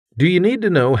Do you need to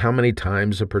know how many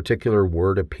times a particular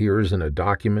word appears in a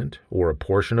document or a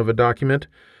portion of a document?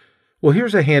 Well,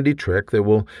 here's a handy trick that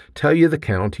will tell you the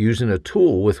count using a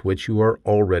tool with which you are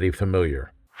already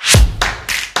familiar.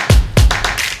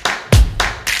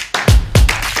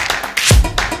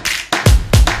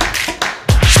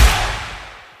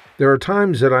 There are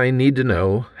times that I need to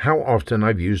know how often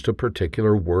I've used a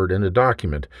particular word in a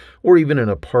document, or even in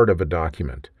a part of a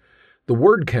document. The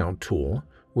word count tool,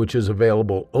 which is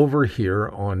available over here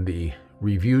on the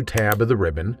Review tab of the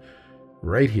ribbon,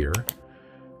 right here,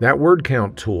 that word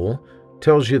count tool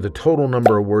tells you the total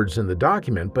number of words in the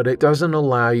document, but it doesn't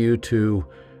allow you to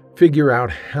figure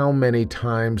out how many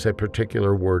times a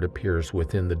particular word appears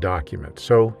within the document.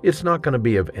 So it's not going to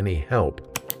be of any help.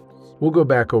 We'll go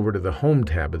back over to the Home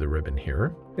tab of the ribbon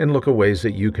here and look at ways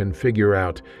that you can figure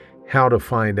out how to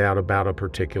find out about a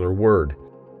particular word.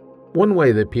 One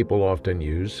way that people often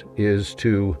use is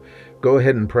to go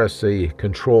ahead and press the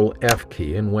Control F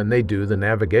key, and when they do, the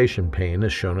navigation pane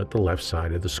is shown at the left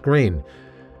side of the screen.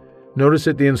 Notice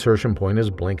that the insertion point is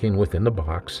blinking within the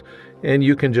box, and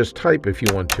you can just type, if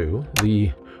you want to,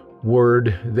 the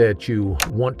word that you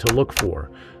want to look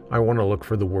for. I want to look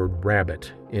for the word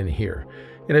rabbit in here,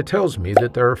 and it tells me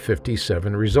that there are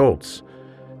 57 results.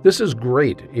 This is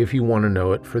great if you want to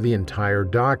know it for the entire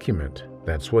document.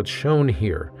 That's what's shown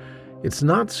here. It's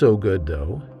not so good,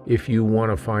 though, if you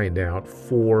want to find out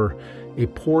for a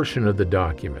portion of the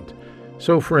document.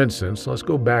 So, for instance, let's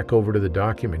go back over to the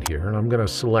document here, and I'm going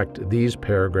to select these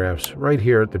paragraphs right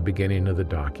here at the beginning of the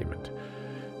document,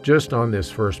 just on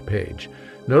this first page.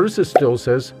 Notice it still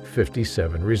says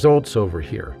 57 results over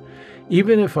here.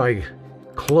 Even if I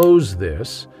close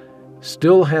this,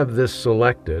 still have this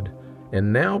selected,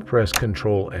 and now press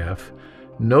Control F,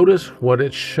 notice what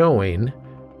it's showing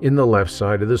in the left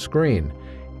side of the screen.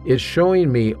 It's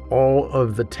showing me all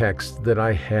of the text that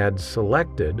I had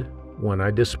selected when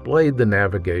I displayed the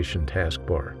navigation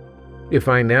taskbar. If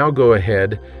I now go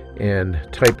ahead and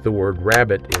type the word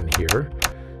rabbit in here,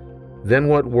 then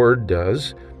what Word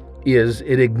does is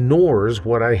it ignores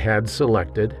what I had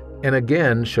selected and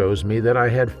again shows me that I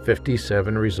had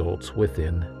 57 results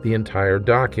within the entire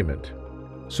document.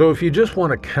 So if you just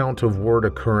want a count of word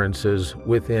occurrences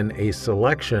within a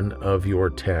selection of your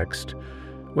text,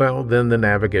 well, then the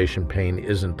navigation pane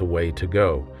isn't the way to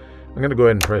go. I'm going to go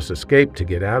ahead and press Escape to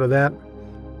get out of that,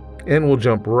 and we'll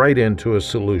jump right into a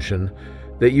solution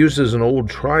that uses an old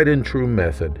tried and true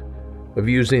method of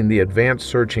using the advanced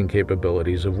searching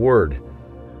capabilities of Word.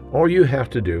 All you have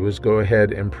to do is go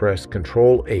ahead and press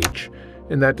Control H,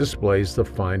 and that displays the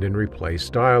Find and Replace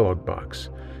dialog box.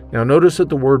 Now notice that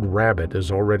the word rabbit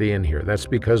is already in here. That's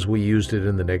because we used it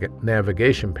in the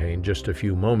navigation pane just a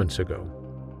few moments ago.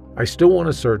 I still want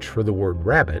to search for the word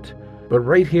rabbit, but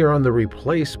right here on the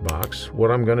Replace box,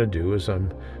 what I'm going to do is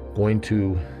I'm going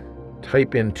to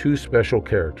type in two special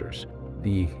characters.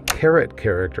 The caret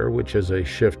character, which is a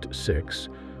Shift 6,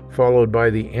 followed by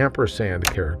the ampersand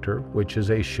character, which is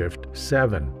a Shift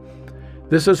 7.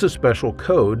 This is a special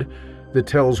code that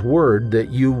tells Word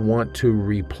that you want to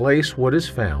replace what is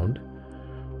found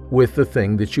with the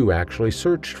thing that you actually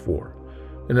searched for.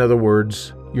 In other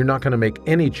words, you're not going to make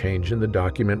any change in the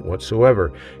document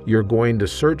whatsoever. You're going to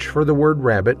search for the word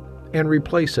rabbit and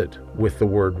replace it with the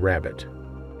word rabbit.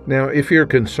 Now, if you're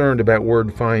concerned about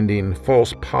Word finding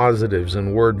false positives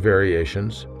and word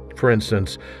variations, for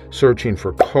instance, searching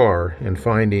for car and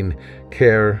finding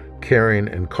care, caring,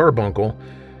 and carbuncle,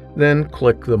 then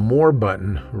click the More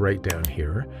button right down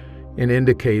here and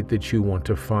indicate that you want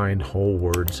to find whole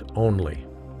words only.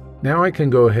 Now I can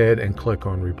go ahead and click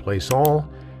on Replace All,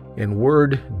 and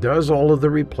Word does all of the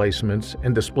replacements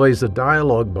and displays a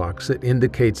dialog box that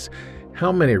indicates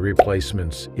how many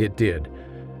replacements it did.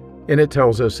 And it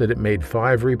tells us that it made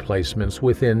 5 replacements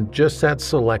within just that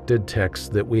selected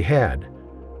text that we had.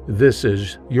 This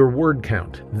is your word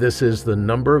count. This is the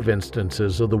number of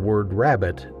instances of the word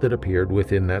rabbit that appeared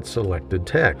within that selected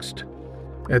text.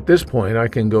 At this point, I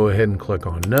can go ahead and click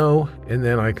on No, and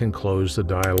then I can close the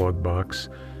dialog box,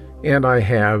 and I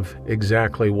have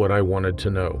exactly what I wanted to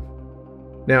know.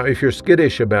 Now, if you're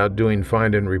skittish about doing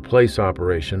find and replace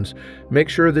operations, make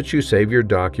sure that you save your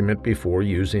document before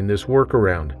using this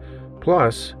workaround.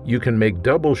 Plus, you can make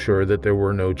double sure that there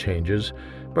were no changes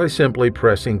by simply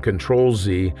pressing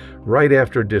Ctrl-Z right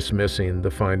after dismissing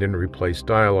the Find and Replace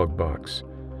dialog box.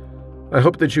 I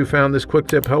hope that you found this quick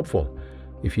tip helpful.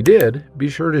 If you did, be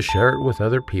sure to share it with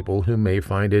other people who may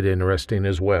find it interesting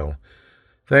as well.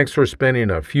 Thanks for spending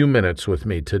a few minutes with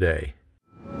me today.